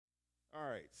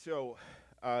right, so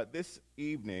this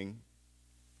evening,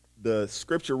 the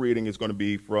scripture reading is going to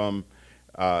be from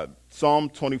Psalm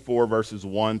 24, verses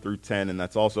 1 through 10, and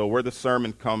that's also where the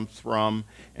sermon comes from.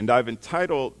 And I've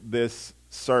entitled this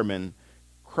sermon,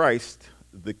 Christ,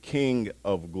 the King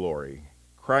of Glory.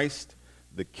 Christ,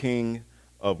 the King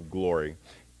of Glory.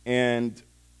 And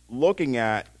looking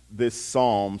at this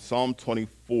psalm, Psalm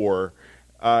 24,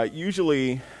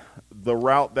 usually the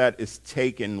route that is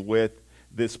taken with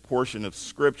this portion of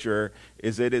scripture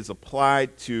is it is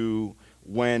applied to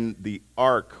when the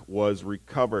ark was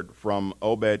recovered from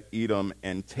Obed-Edom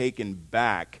and taken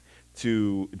back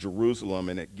to Jerusalem.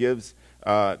 And it gives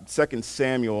 2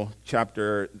 Samuel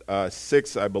chapter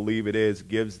 6, I believe it is,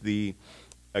 gives the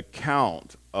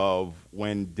account of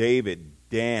when David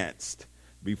danced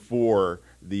before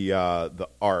the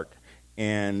ark.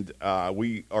 And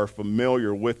we are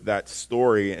familiar with that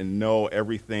story and know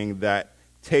everything that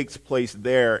takes place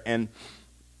there. And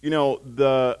you know,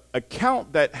 the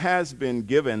account that has been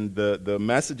given, the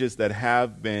messages that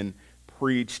have been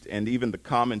preached, and even the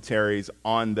commentaries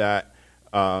on that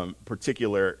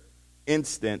particular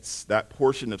instance, that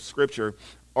portion of scripture,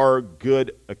 are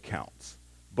good accounts.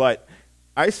 But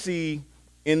I see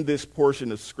in this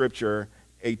portion of scripture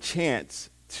a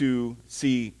chance to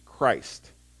see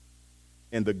Christ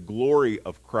and the glory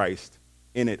of Christ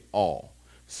in it all.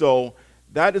 So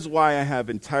that is why I have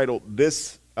entitled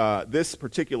this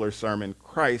particular sermon,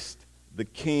 Christ, the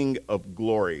King of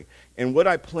Glory. And what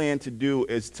I plan to do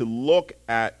is to look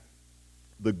at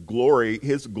the glory,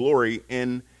 his glory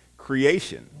in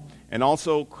creation, and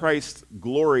also Christ's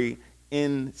glory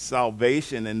in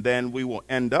salvation. And then we will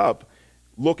end up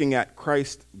looking at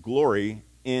Christ's glory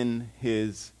in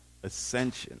his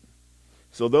ascension.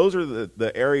 So those are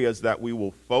the areas that we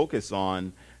will focus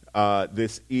on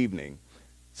this evening.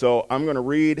 So I'm going to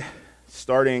read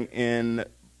starting in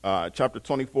chapter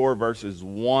 24, verses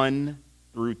 1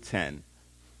 through 10.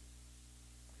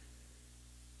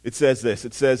 It says this.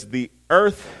 It says, "The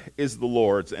earth is the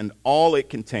Lord's and all it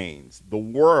contains, the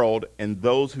world and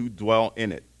those who dwell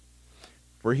in it.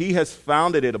 For he has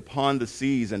founded it upon the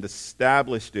seas and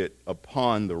established it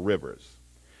upon the rivers.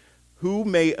 Who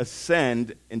may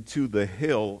ascend into the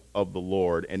hill of the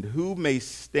Lord, and who may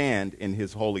stand in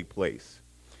his holy place?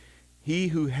 He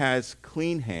who has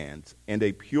clean hands and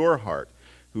a pure heart,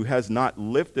 who has not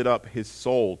lifted up his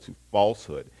soul to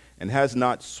falsehood, and has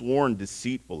not sworn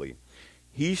deceitfully,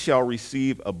 he shall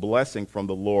receive a blessing from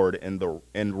the Lord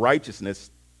and righteousness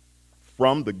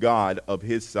from the God of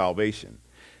his salvation.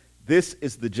 This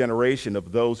is the generation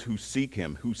of those who seek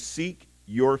him, who seek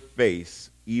your face,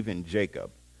 even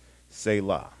Jacob.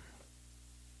 Selah.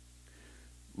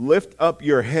 Lift up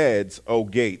your heads, O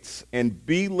gates, and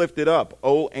be lifted up,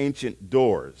 O ancient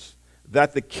doors,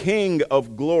 that the King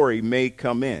of glory may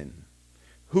come in.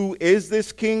 Who is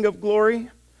this King of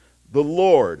glory? The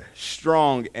Lord,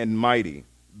 strong and mighty,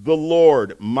 the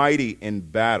Lord, mighty in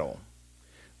battle.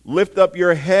 Lift up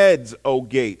your heads, O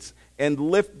gates, and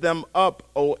lift them up,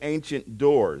 O ancient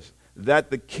doors,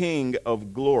 that the King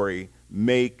of glory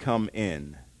may come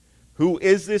in. Who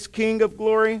is this King of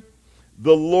glory?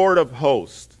 The Lord of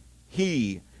hosts.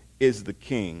 He is the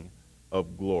King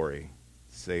of glory.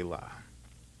 Selah.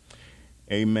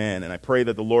 Amen. And I pray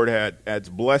that the Lord adds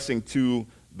blessing to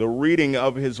the reading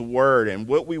of his word. And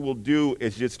what we will do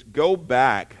is just go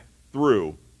back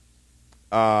through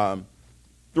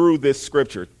this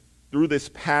scripture, through this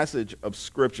passage of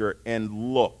scripture,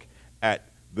 and look at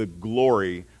the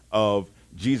glory of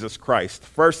Jesus Christ.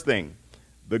 First thing,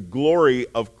 the glory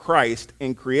of Christ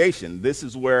in creation. This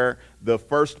is where the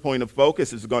first point of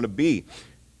focus is going to be.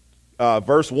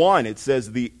 Verse 1, it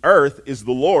says, "The earth is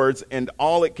the Lord's and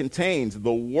all it contains,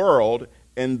 the world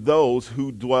and those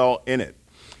who dwell in it."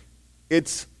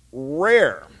 It's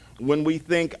rare when we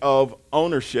think of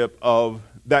ownership of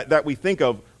that we think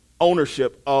of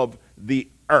ownership of the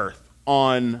earth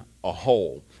on a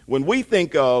whole. When we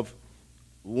think of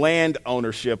land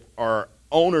ownership or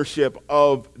ownership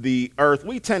of the earth,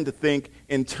 we tend to think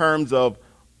in terms of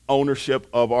ownership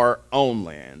of our own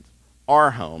land,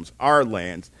 our homes, our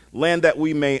lands, land that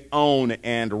we may own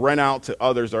and rent out to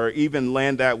others, or even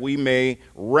land that we may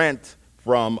rent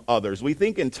from others. We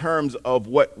think in terms of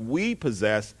what we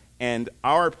possess and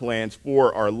our plans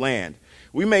for our land.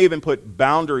 We may even put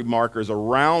boundary markers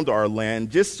around our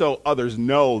land just so others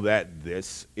know that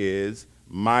this is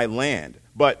my land.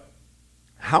 But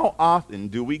how often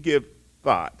do we give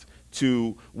thought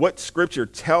to what Scripture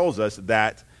tells us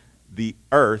that the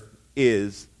earth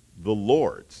is the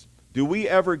Lord's? Do we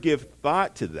ever give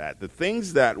thought to that? The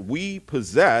things that we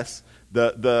possess,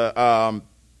 the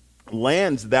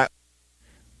lands that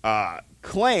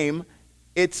claim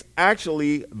it's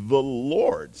actually the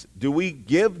Lord's. Do we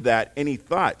give that any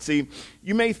thought? See,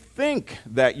 you may think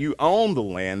that you own the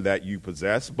land that you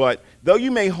possess, but though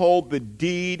you may hold the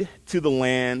deed to the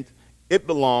land, it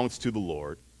belongs to the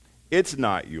Lord. It's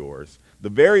not yours. The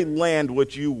very land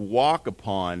which you walk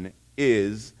upon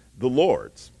is the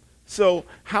Lord's. So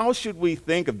how should we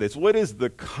think of this? What is the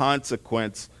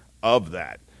consequence of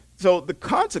that? So the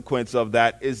consequence of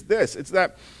that is this. It's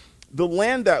that the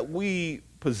land that we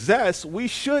possess, we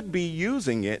should be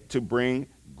using it to bring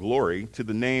glory to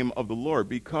the name of the Lord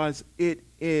because it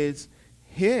is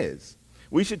his.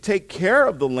 We should take care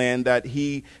of the land that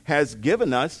he has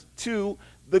given us to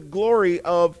the glory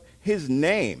of his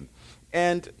name.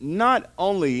 And not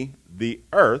only the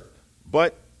earth,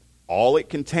 but all it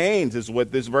contains is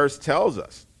what this verse tells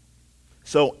us.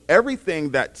 So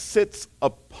everything that sits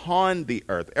upon the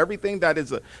earth, everything that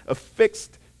is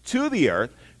affixed to the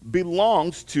earth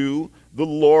belongs to the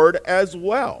Lord as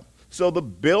well. So the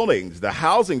buildings, the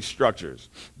housing structures,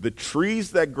 the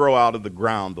trees that grow out of the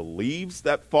ground, the leaves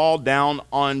that fall down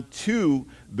onto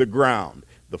the ground,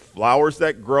 the flowers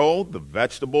that grow, the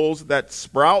vegetables that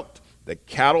sprout, the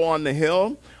cattle on the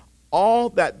hill, all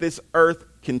that this earth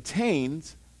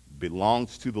contains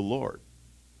belongs to the Lord.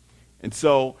 And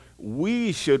so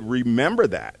we should remember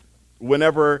that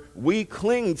whenever we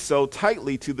cling so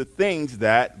tightly to the things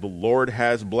that the Lord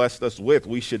has blessed us with.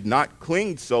 We should not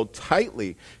cling so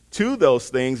tightly to those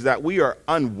things that we are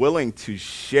unwilling to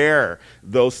share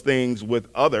those things with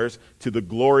others to the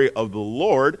glory of the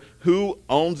Lord who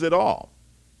owns it all.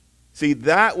 See,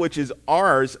 that which is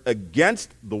ours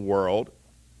against the world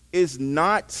is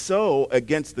not so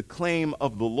against the claim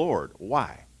of the Lord.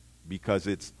 Why? Because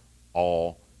it's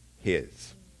all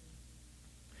his.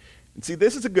 And see,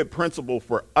 this is a good principle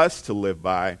for us to live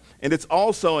by, and it's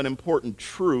also an important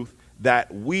truth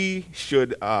that we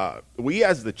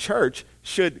as the church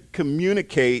should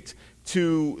communicate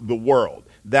to the world,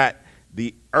 that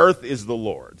the earth is the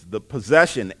Lord's, the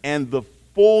possession and the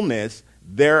fullness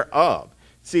thereof.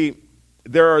 See,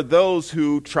 there are those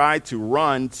who try to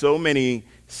run so many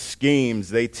schemes.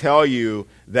 They tell you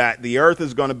that the earth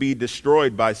is going to be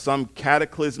destroyed by some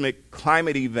cataclysmic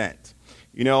climate event,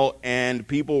 and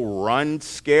people run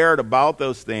scared about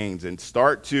those things and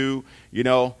start to,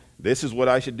 this is what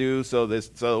I should do so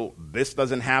this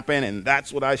doesn't happen, and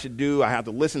that's what I should do. I have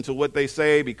to listen to what they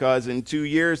say because in 2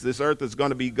 years this earth is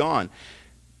going to be gone.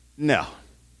 No,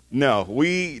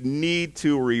 we need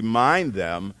to remind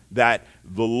them that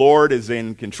the Lord is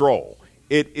in control.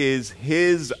 It is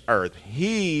his earth.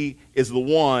 He is the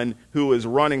one who is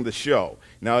running the show.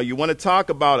 Now, you want to talk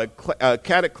about a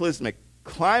cataclysmic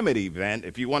climate event,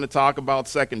 if you want to talk about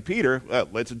 2 Peter,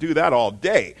 let's do that all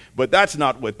day. But that's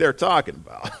not what they're talking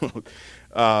about.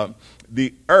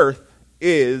 The earth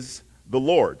is the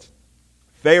Lord's.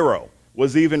 Pharaoh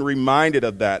was even reminded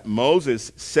of that.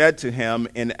 Moses said to him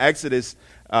in Exodus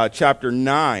chapter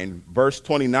 9, verse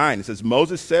 29, it says,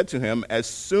 Moses said to him, as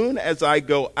soon as I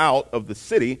go out of the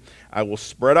city, I will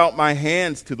spread out my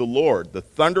hands to the Lord. The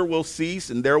thunder will cease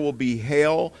and there will be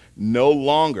hail no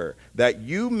longer, that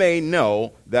you may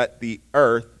know that the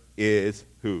earth is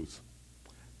whose?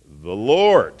 The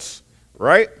Lord's,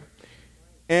 right?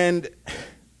 And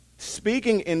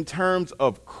speaking in terms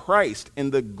of Christ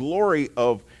and the glory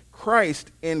of Christ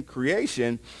in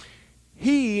creation,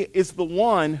 he is the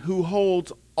one who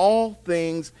holds all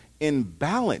things in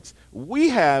balance. We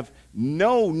have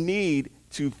no need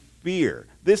to fear.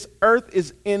 This earth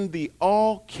is in the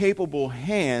all-capable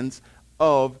hands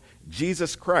of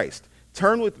Jesus Christ.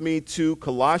 Turn with me to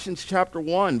Colossians chapter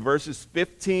 1, verses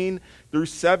 15 through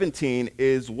 17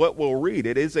 is what we'll read.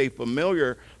 It is a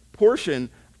familiar portion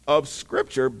of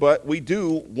Scripture, but we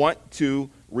do want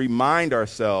to remind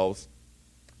ourselves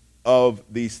of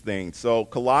these things. So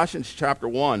Colossians chapter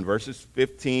 1, verses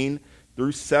 15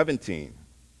 through 17.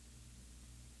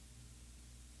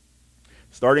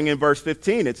 Starting in verse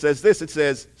 15, it says this. It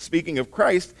says, speaking of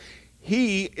Christ,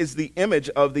 he is the image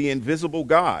of the invisible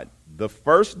God, the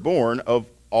firstborn of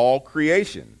all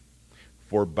creation.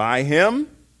 For by him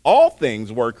all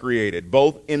things were created,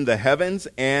 both in the heavens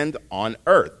and on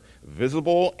earth,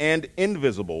 visible and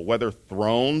invisible, whether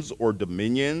thrones or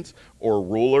dominions or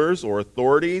rulers or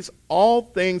authorities, all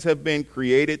things have been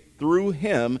created through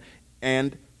him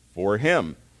and for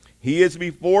him. He is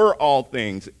before all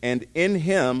things, and in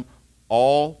him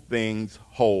all things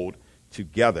hold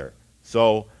together.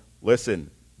 So listen,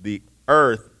 the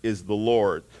earth is the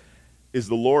Lord's,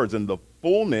 and the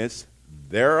fullness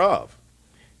thereof.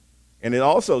 And it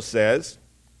also says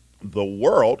the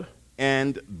world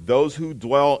and those who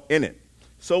dwell in it.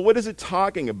 So what is it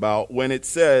talking about when it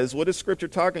says, what is Scripture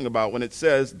talking about when it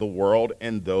says the world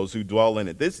and those who dwell in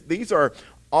it? These are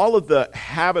all of the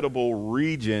habitable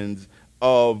regions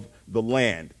of the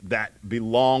land that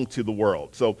belong to the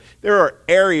world. So there are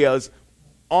areas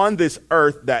on this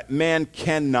earth that man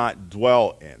cannot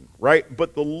dwell in, right?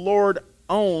 But the Lord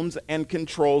owns and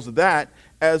controls that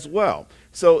as well.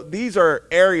 So these are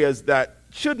areas that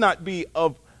should not be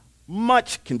of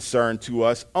much concern to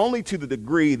us, only to the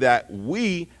degree that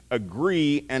we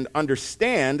agree and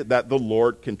understand that the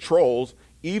Lord controls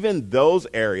even those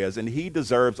areas, and he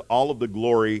deserves all of the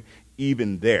glory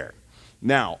even there.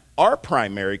 Now, our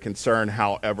primary concern,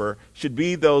 however, should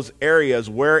be those areas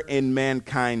wherein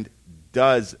mankind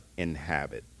does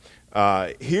inhabit.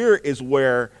 Here is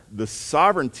where the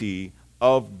sovereignty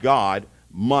of God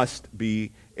must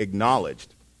be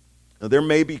acknowledged. Now, there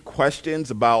may be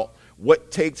questions about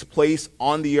what takes place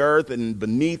on the earth and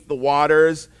beneath the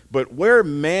waters, but where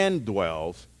man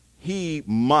dwells, he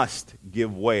must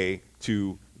give way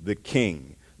to the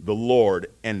King, the Lord,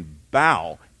 and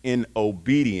bow in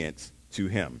obedience to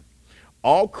him.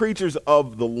 All creatures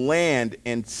of the land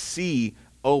and sea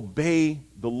obey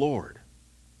the Lord.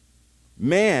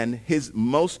 Man, his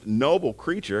most noble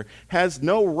creature, has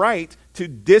no right to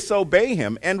disobey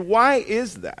him. And why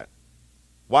is that?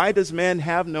 Why does man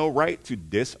have no right to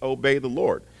disobey the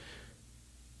Lord?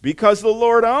 Because the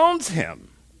Lord owns him,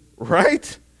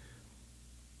 right?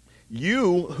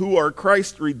 You who are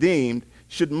Christ redeemed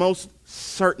should most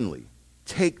certainly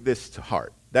take this to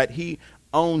heart, that he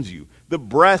owns you. The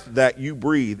breath that you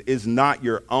breathe is not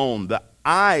your own. The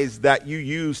eyes that you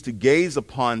use to gaze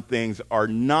upon things are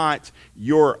not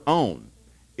your own.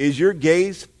 Is your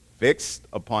gaze fixed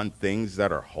upon things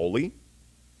that are holy?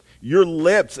 Your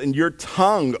lips and your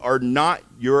tongue are not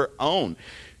your own.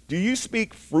 Do you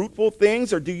speak fruitful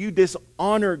things, or do you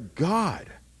dishonor God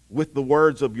with the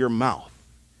words of your mouth?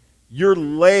 Your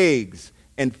legs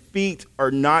and feet are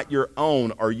not your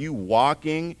own. Are you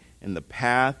walking in the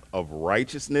path of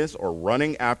righteousness, or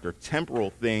running after temporal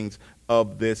things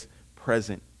of this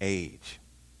present age?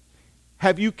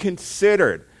 Have you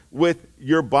considered with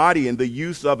your body and the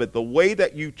use of it, the way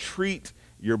that you treat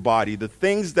your body, the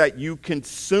things that you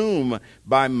consume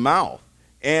by mouth,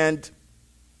 and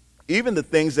even the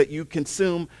things that you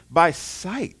consume by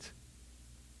sight?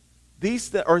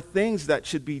 These are things that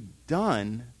should be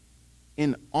done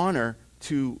in honor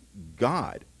to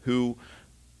God, who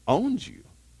owns you,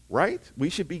 right?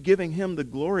 We should be giving him the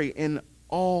glory in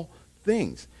all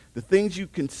things. The things you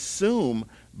consume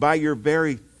by your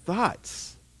very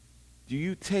thoughts, do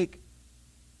you take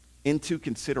into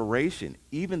consideration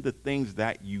even the things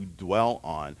that you dwell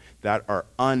on that are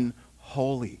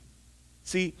unholy?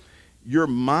 See, your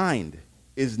mind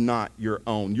is not your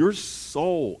own. Your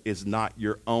soul is not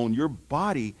your own. Your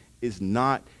body is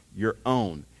not your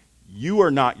own. You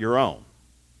are not your own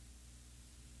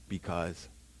because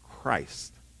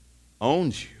Christ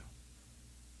owns you.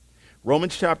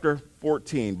 Romans chapter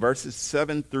 14, verses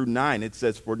 7 through 9, it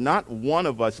says, "For not one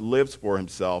of us lives for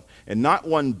himself, and not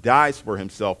one dies for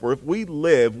himself. For if we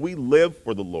live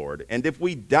for the Lord. And if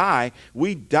we die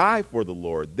for the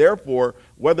Lord. Therefore,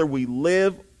 whether we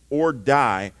live or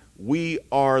die, we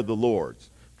are the Lord's.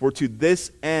 For to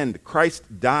this end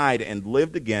Christ died and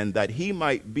lived again, that he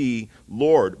might be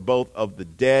Lord both of the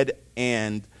dead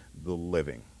and the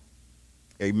living."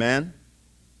 Amen.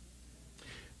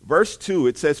 Verse 2,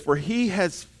 it says, "For he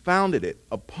has founded it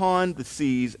upon the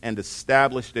seas and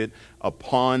established it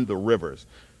upon the rivers."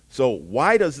 So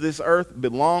why does this earth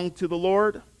belong to the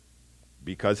Lord?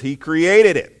 Because he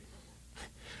created it.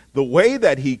 The way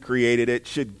that he created it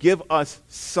should give us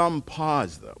some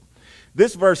pause, though.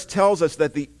 This verse tells us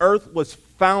that the earth was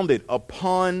founded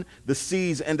upon the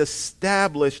seas and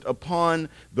established upon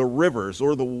the rivers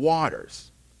or the waters.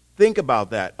 Think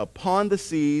about that, upon the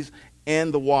seas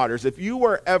and the waters. If you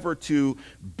were ever to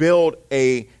build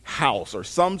a house or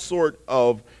some sort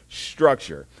of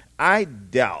structure, I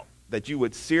doubt that you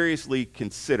would seriously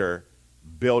consider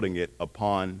building it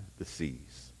upon the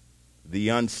seas, the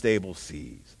unstable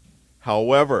seas.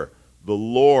 However, the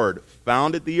Lord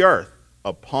founded the earth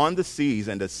upon the seas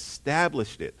and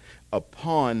established it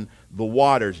upon the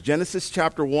waters. Genesis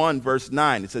chapter 1, verse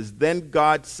 9, it says, "Then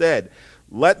God said,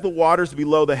 let the waters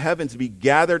below the heavens be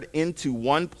gathered into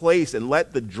one place, and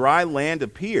let the dry land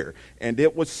appear. And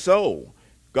it was so.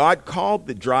 God called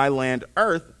the dry land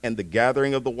earth, and the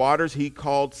gathering of the waters he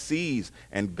called seas.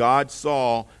 And God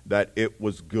saw that it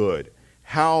was good."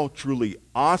 How truly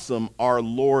awesome our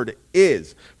Lord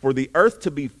is. For the earth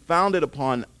to be founded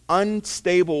upon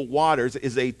unstable waters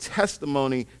is a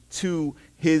testimony to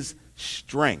his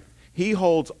strength. He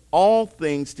holds all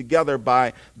things together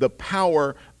by the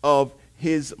power of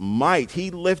his might.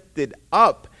 He lifted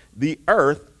up the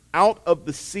earth out of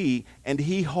the sea, and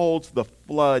he holds the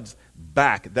floods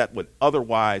back that would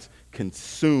otherwise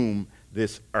consume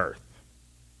this earth.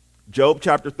 Job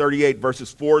chapter 38,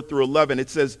 verses 4 through 11, it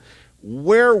says,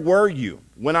 "Where were you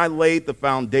when I laid the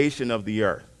foundation of the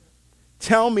earth?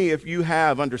 Tell me if you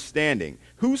have understanding.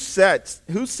 Who set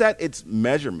its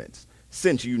measurements,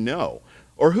 since you know?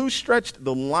 Or who stretched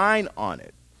the line on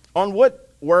it? On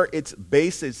what were its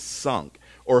bases sunk?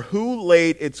 Or who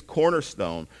laid its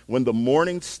cornerstone when the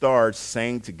morning stars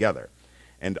sang together,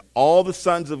 and all the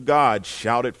sons of God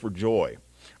shouted for joy?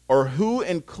 Or who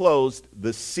enclosed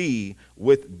the sea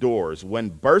with doors? When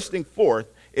bursting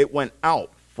forth, it went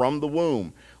out from the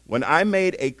womb. When I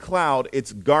made a cloud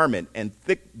its garment, and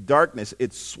thick darkness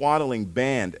its swaddling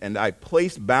band, and I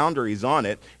placed boundaries on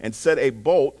it, and set a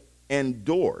bolt and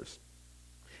doors.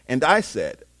 And I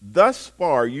said, thus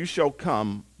far you shall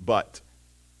come, but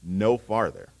no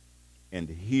farther, and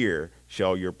here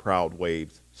shall your proud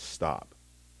waves stop."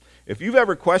 If you've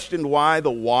ever questioned why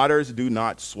the waters do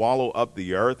not swallow up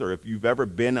the earth, or if you've ever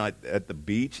been at the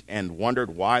beach and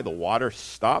wondered why the water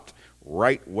stopped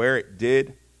right where it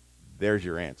did, there's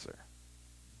your answer.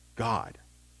 God.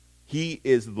 He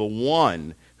is the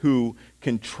one who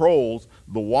controls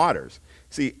the waters.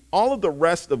 See, all of the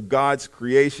rest of God's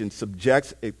creation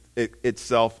subjects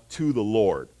itself to the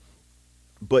Lord.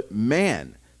 But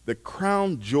man, the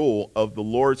crown jewel of the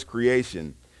Lord's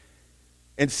creation,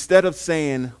 instead of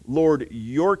saying, "Lord,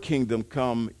 your kingdom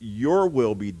come, your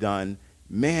will be done,"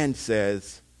 man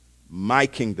says, "My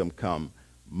kingdom come,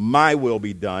 my will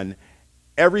be done."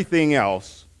 Everything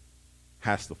else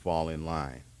has to fall in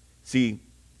line. See,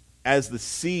 as the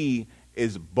sea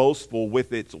is boastful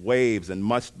with its waves and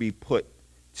must be put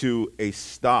to a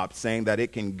stop, saying that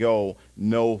it can go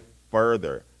no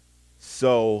further,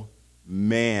 so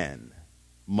man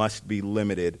must be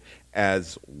limited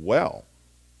as well.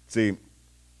 See,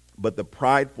 but the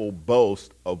prideful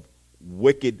boast of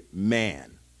wicked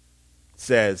man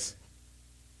says,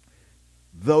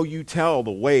 "Though you tell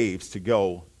the waves to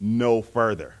go no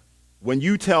further, when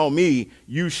you tell me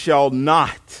you shall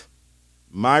not,"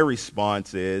 my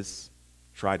response is,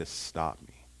 "Try to stop me."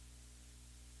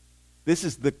 This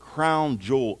is the crown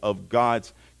jewel of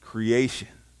God's creation.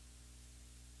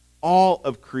 All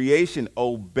of creation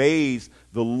obeys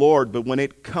the Lord, but when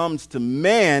it comes to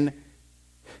man,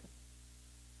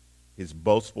 his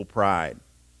boastful pride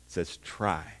says,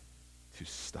 "Try to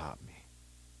stop me."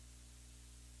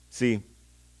 See,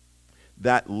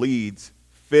 that leads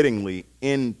fittingly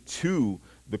into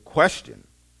the question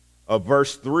of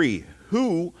verse 3.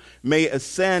 Who may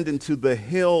ascend into the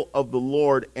hill of the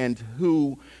Lord, and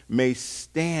who may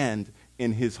stand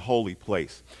in his holy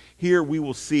place? Here we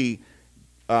will see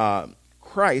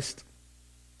Christ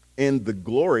in his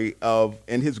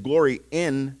glory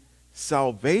in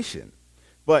salvation.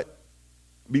 But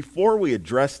before we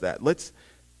address that, let's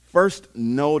first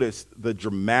notice the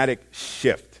dramatic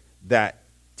shift that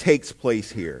takes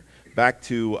place here. Back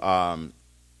to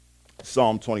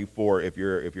Psalm 24. If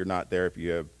you're not there, if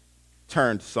you have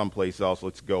turned someplace else,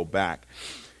 let's go back.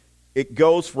 It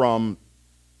goes from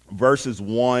verses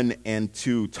 1 and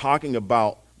 2 talking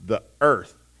about the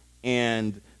earth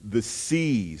and the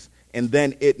seas, and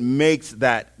then it makes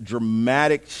that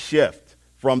dramatic shift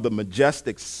from the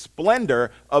majestic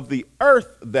splendor of the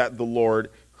earth that the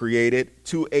Lord created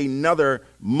to another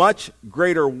much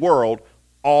greater world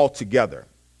altogether.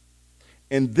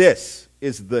 And this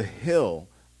is the hill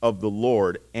of the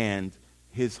Lord and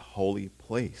his holy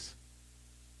place.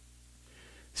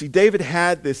 See, David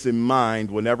had this in mind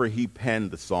whenever he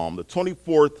penned the psalm. The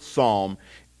 24th psalm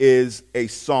is a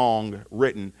song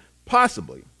written,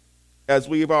 possibly, as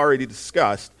we've already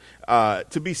discussed,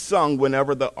 to be sung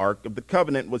whenever the Ark of the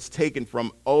Covenant was taken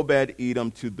from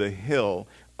Obed-Edom to the hill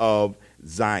of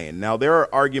Zion. Now, there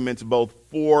are arguments both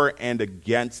for and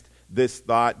against this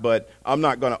thought, but I'm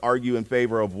not going to argue in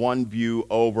favor of one view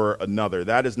over another.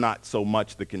 That is not so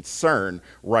much the concern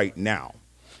right now.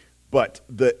 But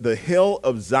the hill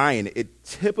of Zion, it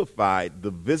typified the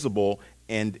visible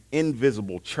and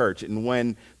invisible church. And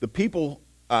when the people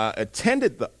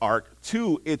attended the ark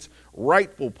to its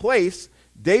rightful place,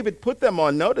 David put them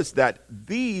on notice that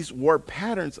these were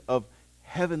patterns of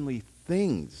heavenly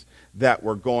things that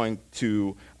were going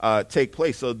to take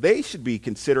place. So they should be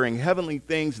considering heavenly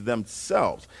things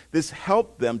themselves. This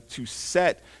helped them to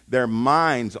set their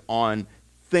minds on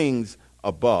things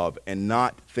above and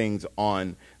not things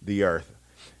on the earth.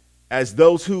 As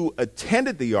those who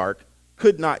attended the ark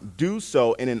could not do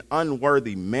so in an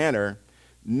unworthy manner,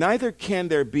 neither can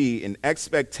there be an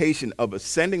expectation of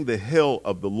ascending the hill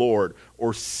of the Lord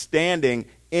or standing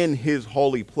in his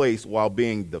holy place while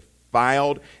being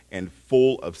defiled and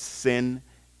full of sin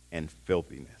and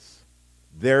filthiness.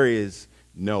 There is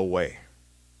no way.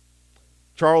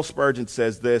 Charles Spurgeon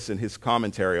says this in his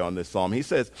commentary on this psalm. He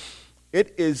says,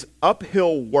 "It is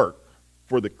uphill work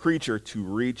for the creature to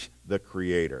reach the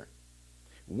Creator.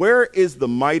 Where is the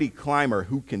mighty climber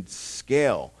who can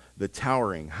scale the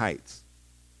towering heights?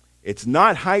 It's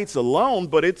not heights alone,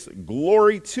 but it's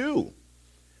glory too.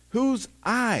 Whose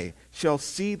eye shall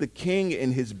see the King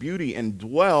in his beauty and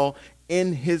dwell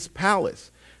in his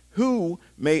palace? Who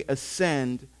may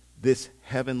ascend this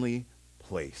heavenly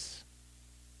place?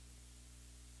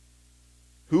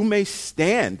 Who may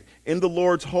stand in the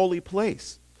Lord's holy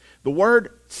place?" The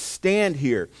word stand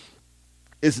here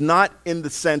is not in the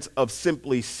sense of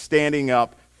simply standing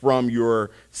up from your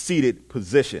seated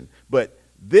position, but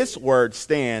this word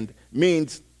stand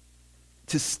means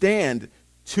to stand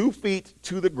 2 feet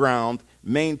to the ground,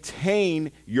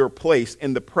 maintain your place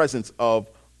in the presence of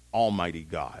Almighty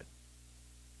God.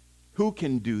 Who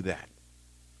can do that?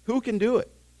 Who can do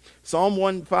it? Psalm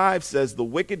 1:5 says, "The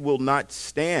wicked will not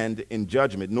stand in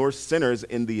judgment, nor sinners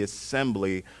in the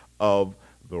assembly of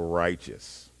the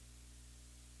righteous."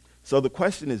 So the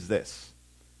question is this: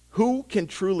 who can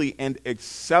truly and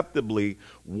acceptably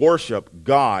worship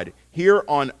God here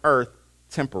on earth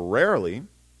temporarily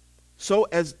so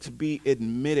as to be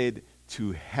admitted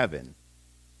to heaven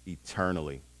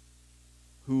eternally?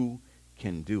 Who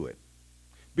can do it?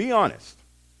 Be honest.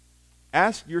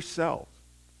 Ask yourself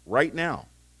right now,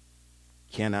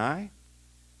 can I?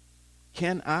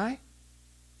 Can I?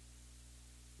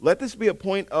 Let this be a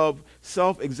point of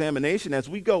self-examination as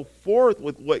we go forth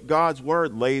with what God's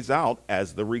word lays out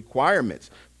as the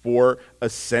requirements for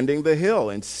ascending the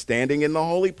hill and standing in the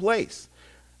holy place.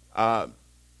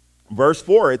 Verse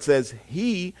 4, it says,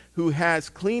 "He who has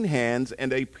clean hands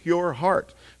and a pure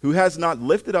heart, who has not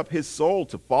lifted up his soul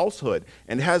to falsehood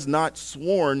and has not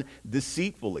sworn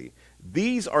deceitfully.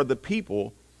 These are the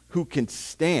people who can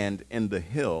stand in the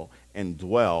hill and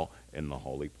dwell in the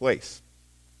holy place."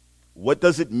 What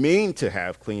does it mean to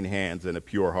have clean hands and a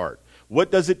pure heart? What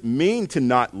does it mean to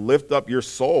not lift up your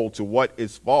soul to what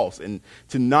is false and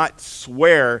to not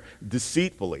swear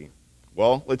deceitfully?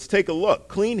 Well, let's take a look.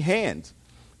 Clean hands.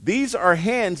 These are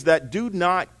hands that do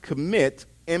not commit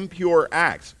impure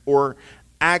acts or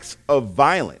acts of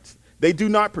violence. They do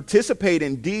not participate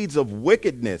in deeds of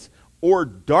wickedness or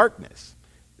darkness.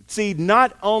 See,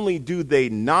 not only do they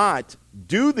not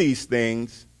do these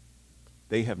things,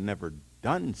 they have never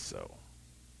done so.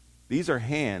 These are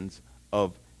hands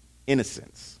of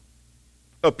innocence.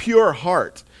 A pure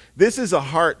heart. This is a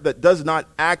heart that does not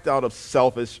act out of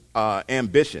selfish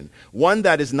ambition, one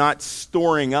that is not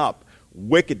storing up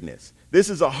wickedness. This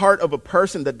is a heart of a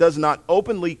person that does not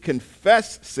openly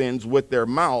confess sins with their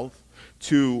mouth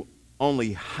to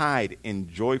only hide and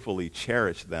joyfully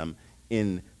cherish them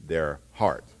in their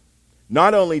heart.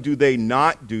 Not only do they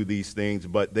not do these things,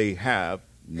 but they have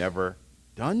never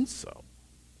done so.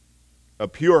 A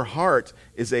pure heart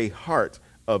is a heart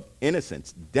of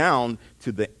innocence, down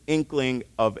to the inkling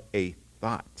of a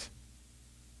thought.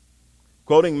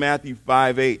 Quoting Matthew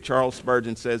 5:8, Charles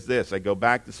Spurgeon says this. I go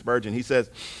back to Spurgeon. He says,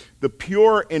 "The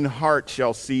pure in heart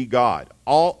shall see God.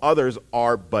 All others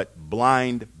are but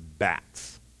blind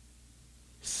bats."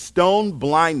 Stone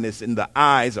blindness in the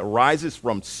eyes arises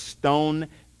from stone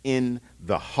in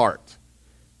the heart.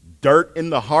 Dirt in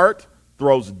the heart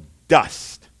throws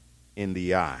dust in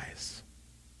the eyes.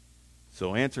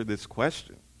 So answer this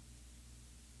question.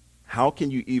 How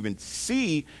can you even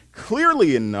see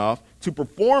clearly enough to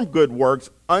perform good works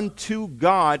unto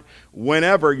God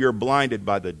whenever you're blinded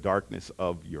by the darkness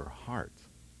of your heart?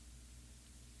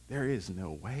 There is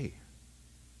no way.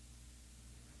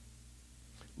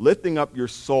 Lifting up your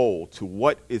soul to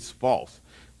what is false.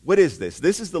 What is this?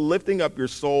 This is the lifting up your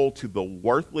soul to the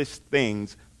worthless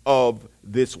things of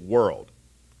this world.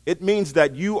 It means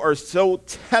that you are so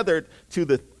tethered to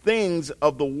the things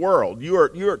of the world. You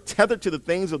are tethered to the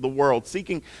things of the world,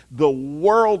 seeking the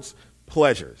world's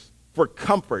pleasures for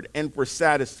comfort and for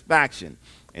satisfaction.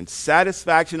 And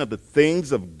satisfaction of the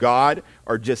things of God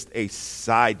are just a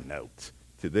side note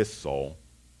to this soul.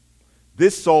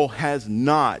 This soul has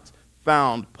not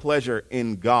found pleasure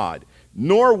in God,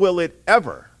 nor will it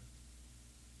ever,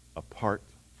 apart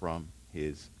from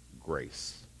his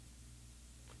grace.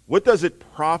 What does it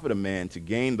profit a man to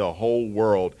gain the whole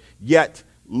world, yet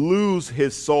lose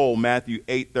his soul? Matthew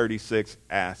 8:36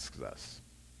 asks us.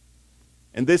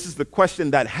 And this is the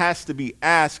question that has to be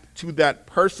asked to that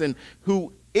person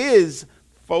who is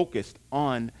focused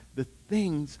on the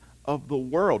things of the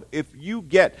world. If you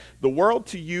get the world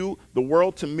to you, the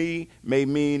world to me may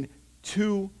mean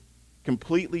two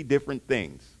completely different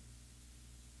things.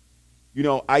 You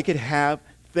know, I could have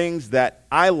things that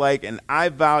I like and I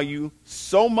value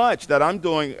so much that I'm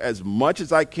doing as much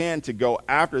as I can to go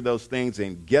after those things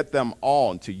and get them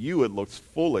all. And to you, it looks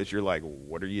foolish. You're like,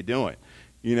 what are you doing?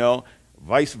 You know,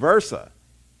 vice versa.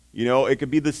 You know, it could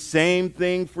be the same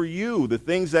thing for you. The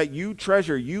things that you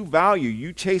treasure, you value,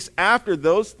 you chase after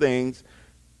those things.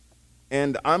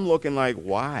 And I'm looking like,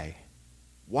 why?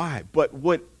 Why? But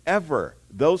whatever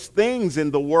those things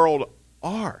in the world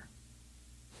are,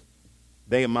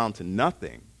 they amount to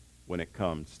nothing when it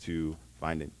comes to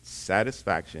finding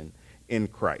satisfaction in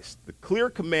Christ. The clear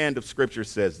command of Scripture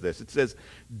says this. It says,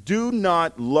 do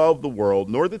not love the world,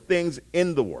 nor the things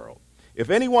in the world. If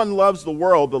anyone loves the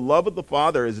world, the love of the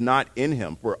Father is not in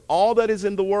him. For all that is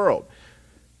in the world,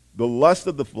 the lust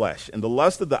of the flesh and the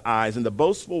lust of the eyes and the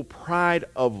boastful pride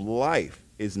of life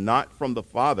is not from the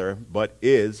Father, but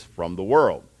is from the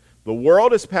world. The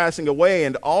world is passing away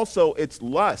and also its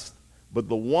lust, but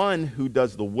the one who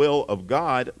does the will of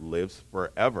God lives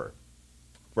forever.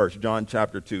 1 John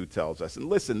chapter 2 tells us. And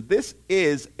listen, this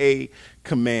is a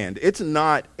command. It's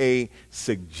not a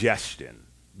suggestion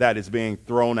that is being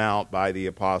thrown out by the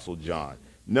Apostle John.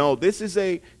 No, this is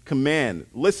a command.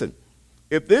 Listen,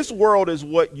 if this world is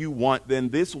what you want, then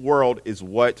this world is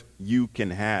what you can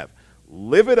have.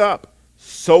 Live it up,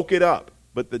 soak it up.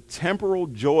 But the temporal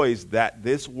joys that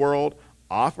this world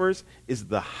offers is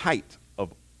the height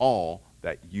of all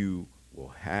that you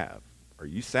will have. Are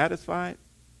you satisfied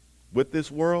with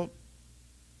this world?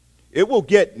 It will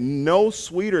get no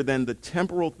sweeter than the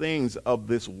temporal things of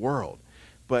this world.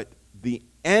 But the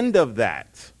end of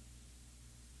that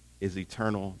is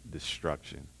eternal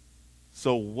destruction.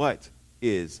 So what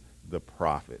is the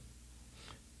profit?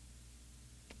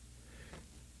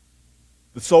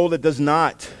 The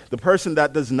person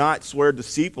that does not swear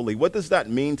deceitfully. What does that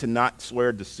mean to not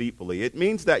swear deceitfully? It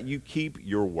means that you keep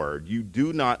your word. You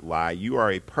do not lie. You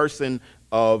are a person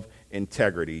of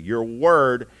integrity. Your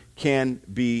word can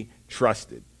be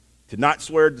trusted. To not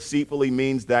swear deceitfully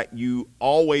means that you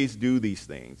always do these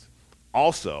things.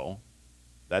 Also,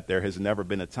 that there has never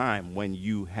been a time when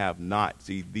you have not.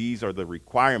 See, these are the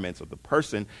requirements of the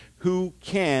person who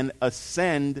can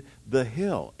ascend the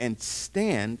hill and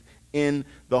stand in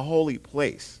the holy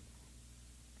place.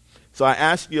 So I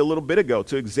asked you a little bit ago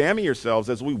to examine yourselves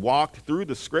as we walked through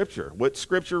the Scripture, what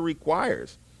Scripture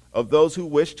requires of those who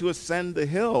wish to ascend the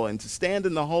hill and to stand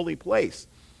in the holy place.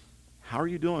 How are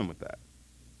you doing with that?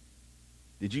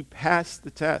 Did you pass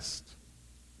the test?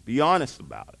 Be honest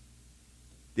about it.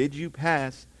 Did you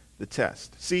pass the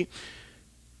test? See,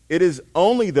 it is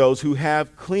only those who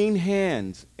have clean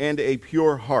hands and a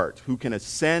pure heart who can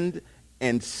ascend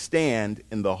and stand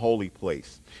in the holy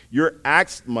place. Your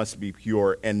acts must be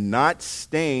pure and not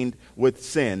stained with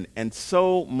sin, and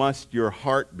so must your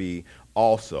heart be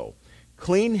also.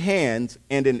 Clean hands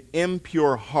and an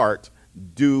impure heart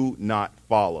do not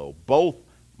follow. Both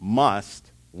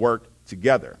must work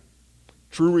together.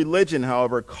 True religion,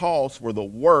 however, calls for the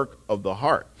work of the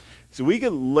heart. So we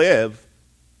can live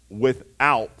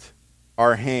without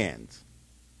our hands.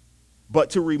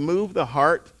 But to remove the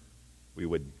heart, we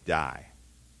would die.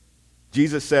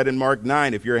 Jesus said in Mark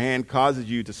 9, if your hand causes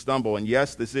you to stumble, and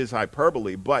yes, this is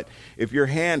hyperbole, but if your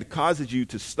hand causes you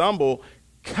to stumble,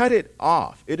 cut it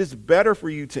off. It is better for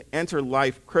you to enter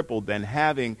life crippled than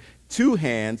having two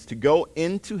hands to go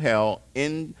into hell,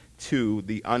 into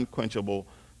the unquenchable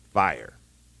fire.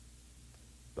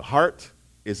 The heart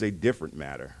is a different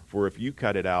matter, for if you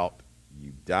cut it out,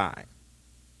 you die.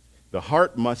 The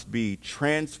heart must be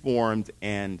transformed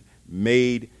and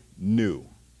made new.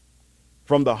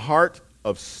 From the heart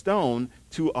of stone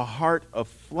to a heart of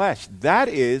flesh. That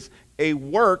is a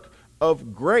work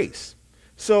of grace.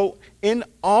 So in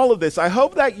all of this, I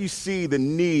hope that you see the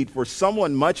need for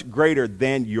someone much greater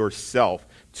than yourself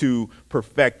to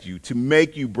perfect you, to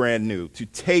make you brand new, to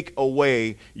take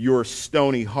away your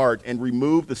stony heart and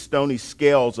remove the stony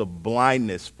scales of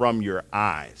blindness from your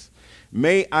eyes.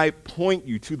 May I point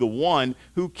you to the one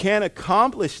who can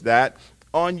accomplish that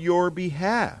on your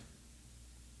behalf.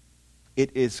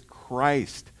 It is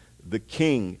Christ, the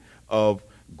King of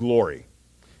glory.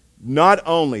 Not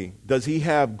only does he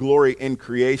have glory in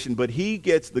creation, but he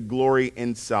gets the glory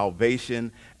in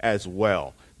salvation as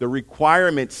well. The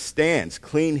requirement stands: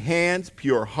 clean hands,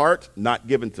 pure heart, not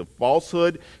given to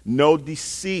falsehood, no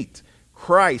deceit.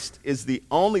 Christ is the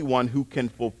only one who can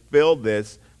fulfill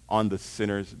this on the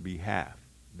sinner's behalf.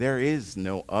 There is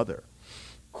no other.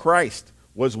 Christ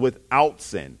was without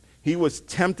sin. He was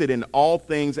tempted in all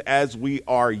things as we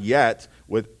are, yet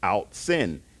without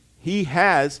sin. He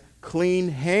has clean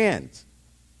hands.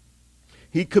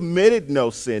 He committed no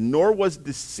sin, nor was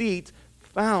deceit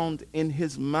found in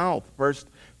his mouth. First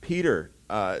Peter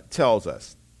tells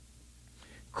us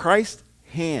Christ's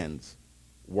hands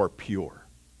were pure.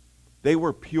 They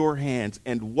were pure hands.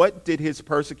 And what did his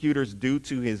persecutors do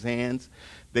to his hands?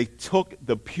 They took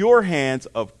the pure hands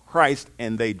of Christ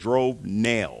and they drove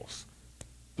nails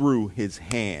through his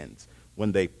hands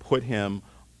when they put him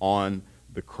on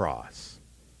the cross.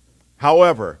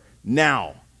 However,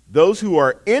 now those who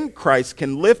are in Christ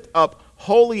can lift up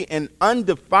holy and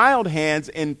undefiled hands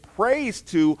in praise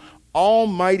to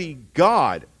Almighty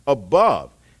God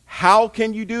above. How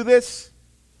can you do this?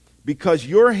 Because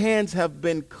your hands have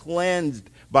been cleansed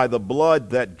by the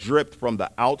blood that dripped from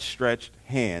the outstretched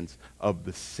hands of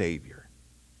the Savior.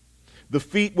 The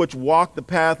feet which walk the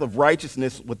path of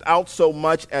righteousness without so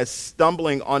much as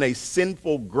stumbling on a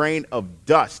sinful grain of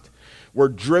dust were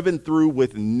driven through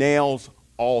with nails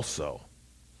also.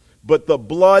 But the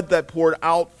blood that poured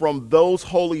out from those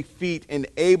holy feet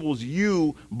enables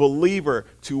you, believer,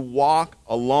 to walk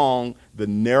along the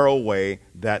narrow way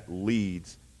that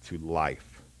leads to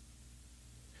life.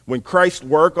 When Christ's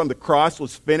work on the cross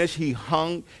was finished, he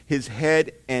hung his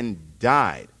head and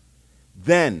died.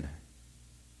 Then,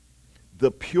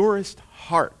 the purest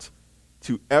heart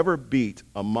to ever beat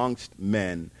amongst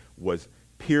men was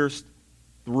pierced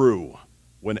through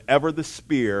whenever the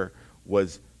spear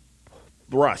was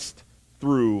thrust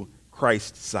through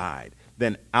Christ's side.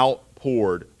 Then out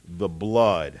poured the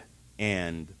blood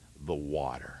and the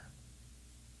water.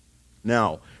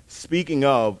 Now, speaking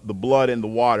of the blood and the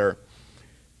water,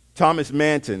 Thomas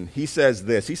Manton, he says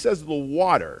this. He says the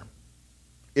water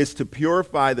is to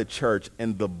purify the church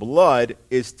and the blood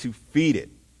is to feed it.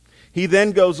 He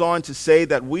then goes on to say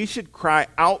that we should cry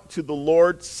out to the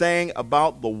Lord, saying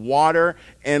about the water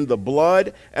and the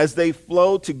blood as they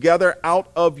flow together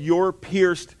out of your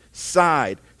pierced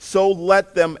side. So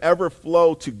let them ever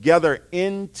flow together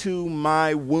into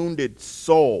my wounded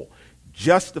soul.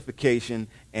 Justification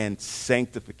and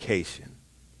sanctification.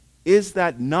 Is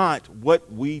that not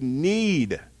what we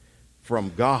need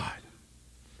from God?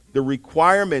 The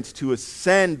requirements to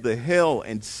ascend the hill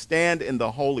and stand in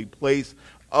the holy place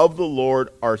of the Lord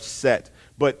are set.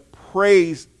 But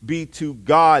praise be to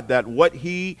God that what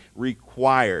he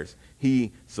requires,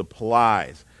 he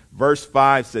supplies. Verse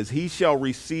 5 says, he shall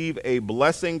receive a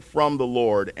blessing from the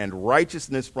Lord and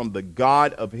righteousness from the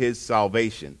God of his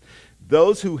salvation.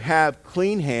 Those who have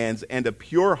clean hands and a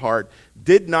pure heart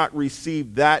did not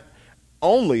receive that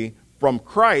only from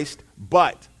Christ,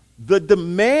 but the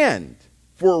demand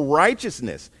for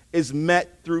righteousness is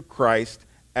met through Christ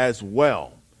as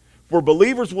well. For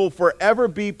believers will forever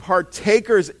be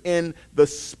partakers in the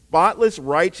spotless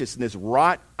righteousness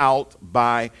wrought out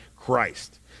by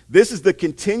Christ. This is the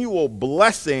continual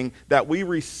blessing that we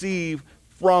receive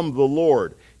from the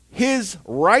Lord, his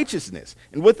righteousness.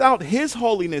 And without his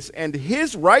holiness and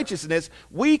his righteousness,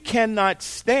 we cannot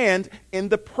stand in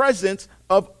the presence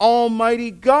of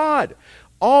Almighty God.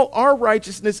 All our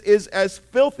righteousness is as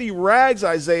filthy rags,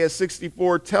 Isaiah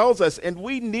 64 tells us, and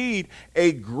we need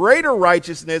a greater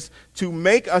righteousness to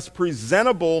make us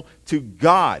presentable to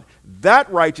God.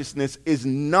 That righteousness is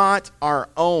not our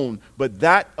own, but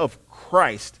that of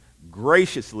Christ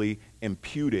graciously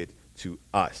imputed to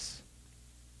us.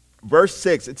 Verse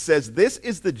 6, it says, this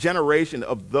is the generation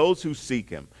of those who seek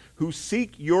him, who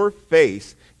seek your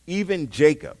face, even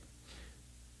Jacob.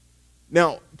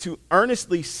 Now, to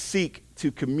earnestly seek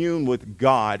to commune with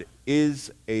God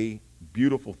is a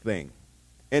beautiful thing.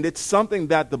 And it's something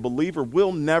that the believer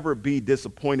will never be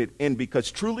disappointed in, because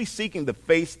truly seeking the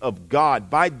face of God,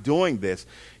 by doing this,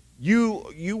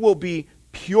 you will be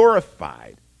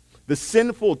purified. The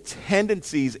sinful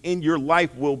tendencies in your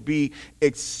life will be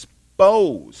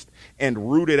exposed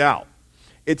and rooted out.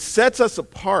 It sets us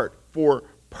apart for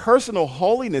personal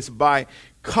holiness by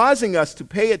causing us to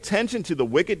pay attention to the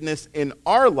wickedness in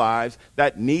our lives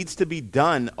that needs to be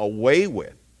done away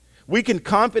with. We can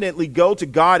confidently go to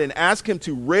God and ask him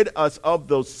to rid us of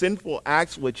those sinful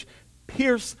acts which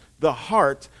pierce the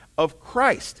heart of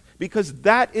Christ, because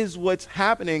that is what's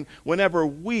happening whenever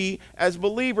we as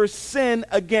believers sin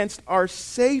against our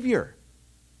Savior.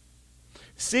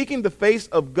 Seeking the face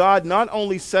of God not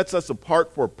only sets us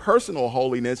apart for personal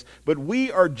holiness, but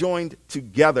we are joined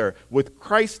together with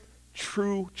Christ's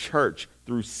true church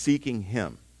through seeking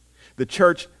him. The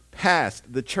church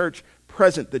past, the church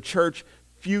present, the church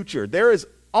future. There is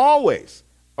always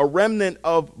a remnant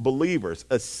of believers,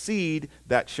 a seed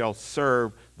that shall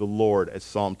serve the Lord, as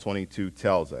Psalm 22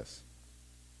 tells us.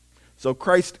 So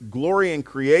Christ's glory in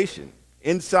creation,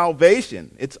 in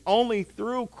salvation, it's only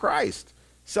through Christ.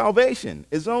 Salvation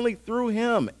is only through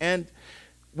him. And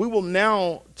we will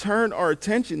now turn our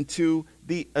attention to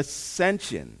the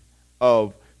ascension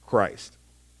of Christ.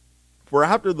 For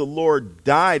after the Lord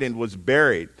died and was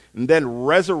buried and then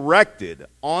resurrected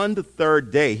on the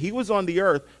third day, he was on the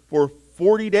earth for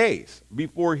 40 days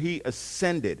before he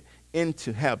ascended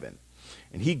into heaven.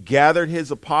 And he gathered his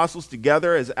apostles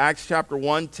together, as Acts chapter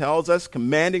 1 tells us,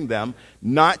 commanding them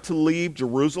not to leave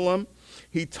Jerusalem.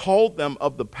 He told them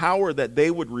of the power that they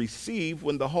would receive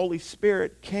when the Holy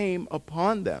Spirit came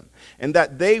upon them, and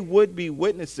that they would be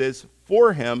witnesses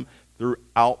for him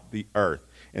throughout the earth.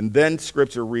 And then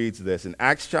Scripture reads this in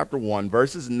Acts chapter 1,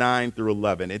 verses 9 through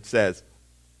 11. It says,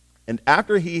 "And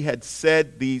after he had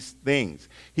said these things,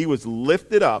 he was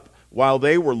lifted up while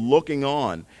they were looking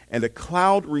on, and a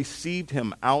cloud received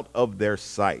him out of their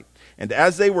sight. And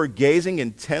as they were gazing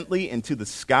intently into the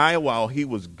sky while he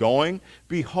was going,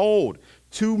 behold,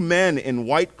 2 men in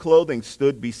white clothing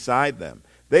stood beside them.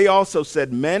 They also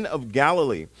said, 'Men of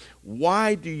Galilee,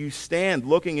 why do you stand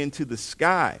looking into the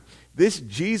sky? This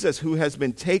Jesus who has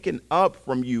been taken up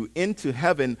from you into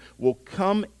heaven will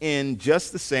come in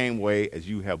just the same way as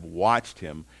you have watched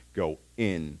him go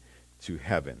into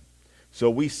heaven.'" So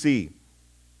we see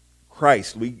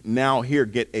Christ. We now here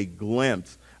get a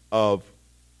glimpse of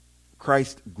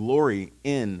Christ's glory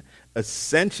in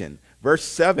ascension. Verse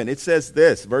 7, it says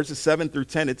this, verses 7 through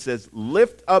 10, it says,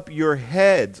 "Lift up your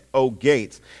heads, O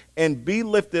gates, and be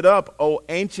lifted up, O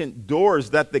ancient doors,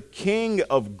 that the King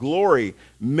of glory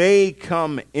may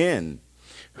come in.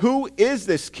 Who is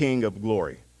this King of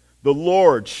glory? The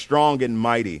Lord strong and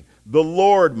mighty, the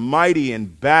Lord mighty in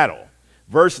battle."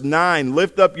 Verse 9,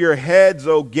 "Lift up your heads,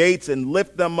 O gates, and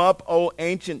lift them up, O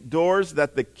ancient doors,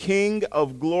 that the King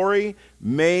of glory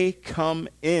may come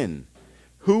in."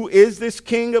 Who is this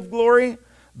King of glory?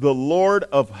 The Lord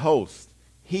of hosts.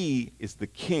 He is the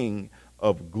King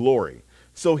of glory.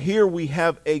 So here we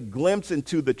have a glimpse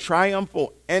into the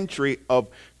triumphal entry of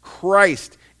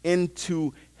Christ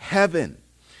into heaven.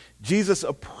 Jesus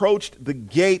approached the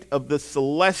gate of the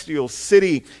celestial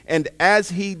city, and as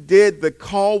he did, the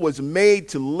call was made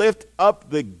to lift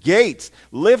up the gates,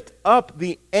 lift up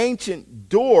the ancient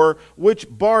door which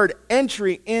barred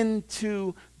entry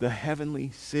into the heavenly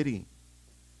city.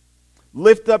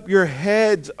 "Lift up your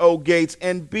heads, O gates,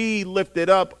 and be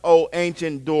lifted up, O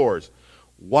ancient doors."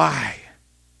 Why?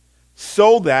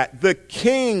 So that the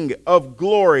King of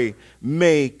glory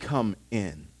may come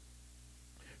in.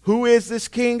 Who is this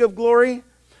King of glory?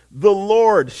 The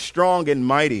Lord strong and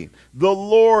mighty, the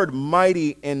Lord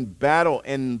mighty in battle.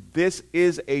 And this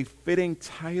is a fitting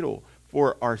title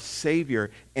for our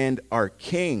Savior and our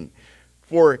King.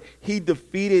 For he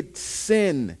defeated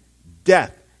sin,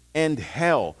 death, and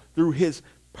hell through his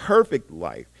perfect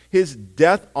life, his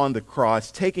death on the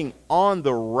cross, taking on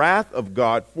the wrath of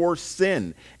God for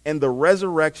sin, and the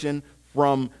resurrection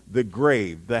from the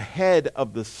grave. The head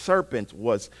of the serpent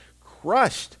was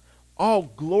crushed.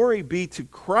 All glory be to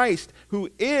Christ, who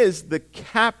is the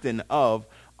captain of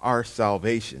our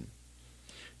salvation.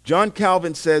 John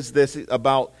Calvin says this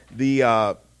about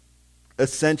the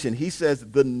ascension. He says,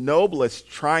 "The noblest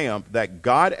triumph that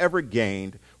God ever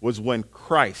gained was when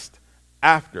Christ,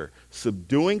 after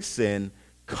subduing sin,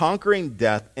 conquering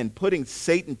death, and putting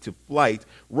Satan to flight,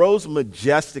 rose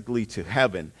majestically to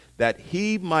heaven, that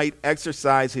he might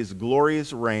exercise his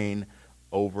glorious reign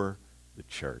over the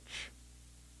church."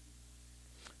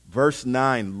 Verse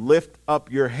 9, "Lift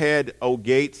up your head, O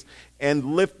gates,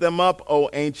 and lift them up, O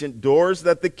ancient doors,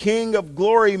 that the King of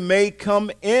glory may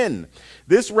come in."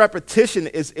 This repetition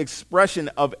is expression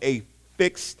of a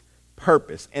fixed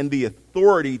purpose and the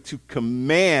authority to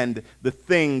command the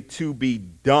thing to be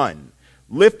done.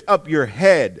 Lift up your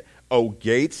head, O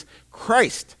gates.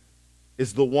 Christ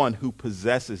is the one who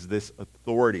possesses this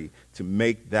authority to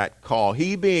make that call.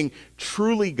 He, being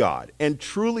truly God and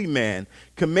truly man,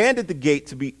 commanded the gate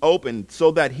to be opened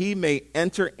so that he may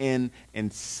enter in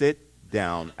and sit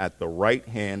down at the right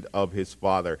hand of his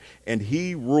Father. And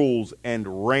he rules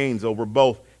and reigns over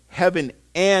both heaven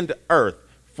and earth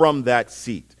from that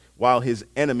seat, while his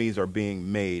enemies are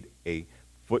being made a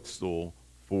footstool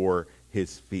for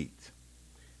his feet.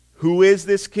 Who is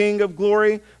this King of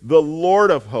glory? The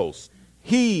Lord of hosts.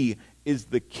 He is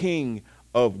the King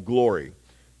of glory.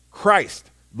 Christ,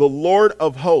 the Lord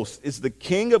of hosts, is the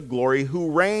King of glory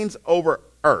who reigns over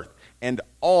earth and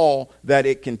all that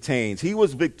it contains. He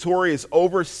was victorious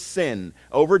over sin,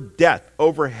 over death,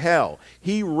 over hell.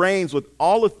 He reigns with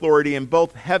all authority in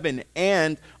both heaven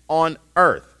and on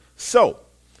earth. So,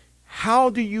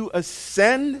 how do you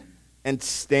ascend and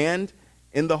stand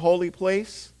in the holy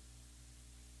place?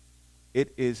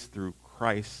 It is through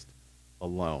Christ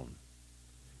alone.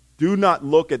 Do not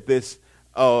look at this,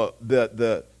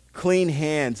 the clean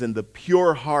hands and the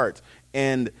pure heart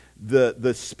and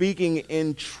the speaking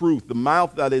in truth, the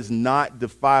mouth that is not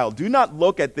defiled. Do not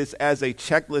look at this as a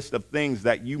checklist of things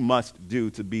that you must do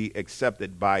to be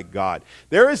accepted by God.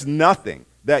 There is nothing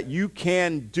that you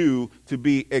can do to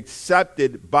be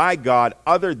accepted by God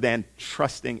other than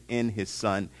trusting in his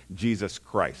Son, Jesus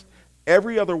Christ.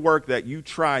 Every other work that you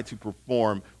try to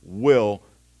perform will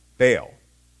fail.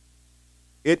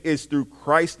 It is through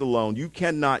Christ alone. You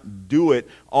cannot do it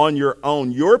on your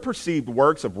own. Your perceived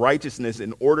works of righteousness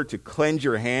in order to cleanse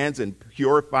your hands and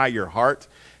purify your heart,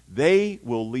 they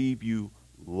will leave you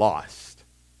lost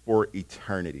for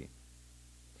eternity.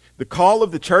 The call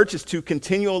of the church is to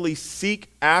continually seek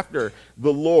after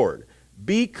the Lord.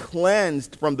 Be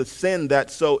cleansed from the sin that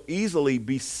so easily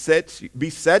besets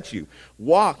you.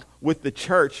 Walk with the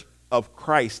church of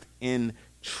Christ in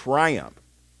triumph,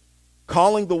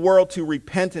 calling the world to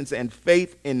repentance and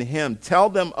faith in him. Tell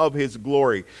them of his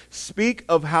glory. Speak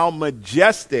of how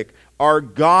majestic our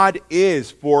God is,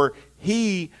 for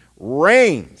he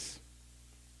reigns.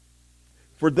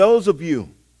 For those of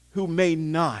you who may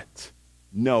not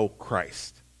know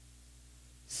Christ,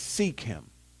 seek him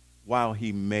while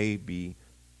he may be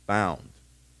found.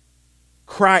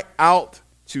 Cry out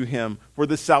to him for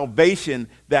the salvation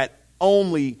that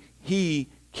only he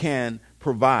can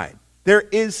provide. There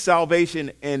is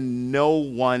salvation in no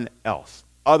one else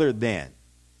other than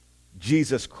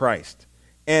Jesus Christ.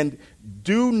 And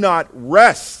do not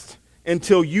rest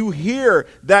until you hear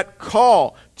that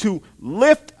call to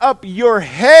lift up your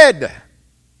head,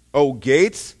 O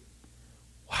gates.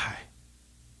 Why?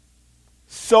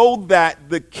 So that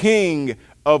the King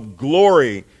of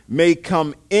glory may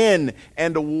come in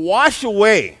and wash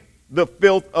away the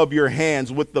filth of your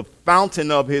hands with the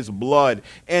fountain of his blood,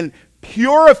 and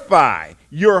purify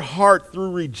your heart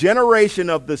through regeneration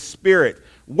of the Spirit,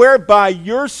 whereby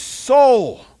your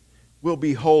soul will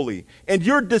be holy, and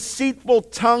your deceitful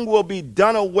tongue will be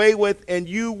done away with, and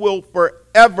you will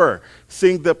forever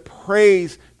sing the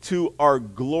praise to our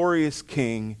glorious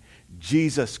King,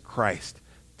 Jesus Christ.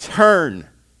 Turn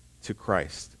to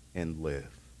Christ and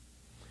live.